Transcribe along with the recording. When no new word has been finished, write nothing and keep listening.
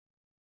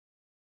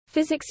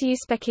Physics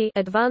Uspekhi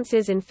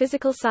Advances in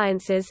Physical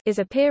Sciences is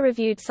a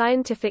peer-reviewed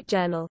scientific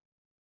journal.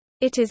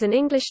 It is an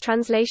English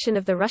translation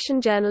of the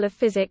Russian Journal of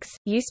Physics,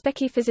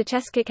 Uspekhi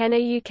Fizических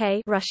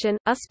Nauk Russian,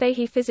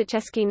 Uspekhi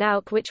Fizических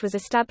Nauk, which was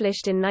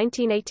established in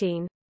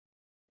 1918.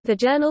 The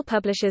journal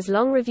publishes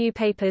long review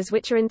papers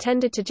which are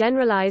intended to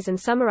generalize and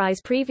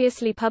summarize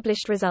previously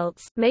published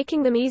results,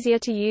 making them easier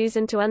to use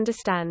and to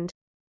understand.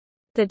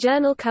 The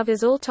journal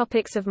covers all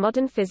topics of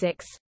modern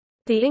physics.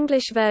 The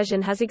English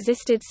version has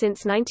existed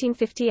since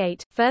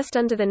 1958, first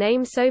under the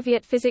name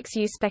Soviet Physics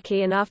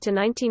Uspekhi and after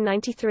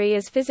 1993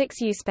 as Physics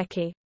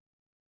Uspekhi.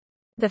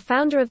 The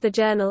founder of the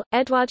journal,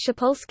 Eduard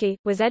Shapolsky,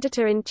 was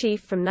editor-in-chief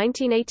from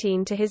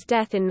 1918 to his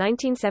death in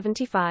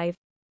 1975.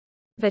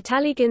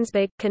 Vitaly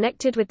Ginzburg,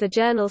 connected with the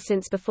journal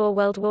since before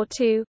World War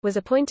II, was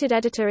appointed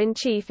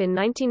editor-in-chief in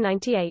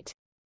 1998.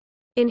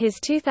 In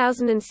his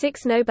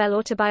 2006 Nobel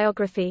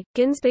autobiography,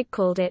 Ginzburg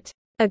called it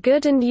a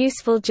good and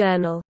useful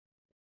journal,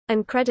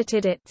 and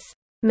credited its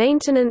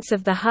maintenance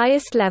of the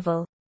highest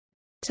level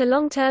to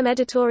long-term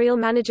editorial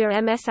manager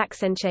M.S.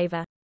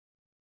 Aksencheva.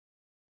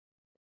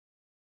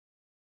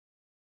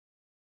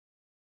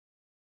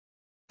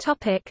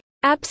 Topic: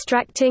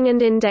 Abstracting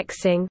and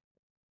indexing.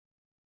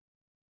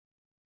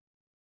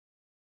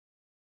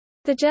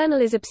 The journal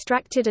is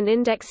abstracted and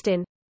indexed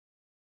in.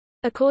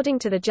 According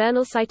to the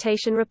Journal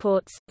Citation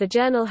Reports, the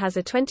journal has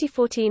a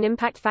 2014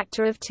 impact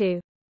factor of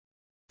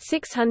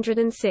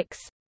 2.606.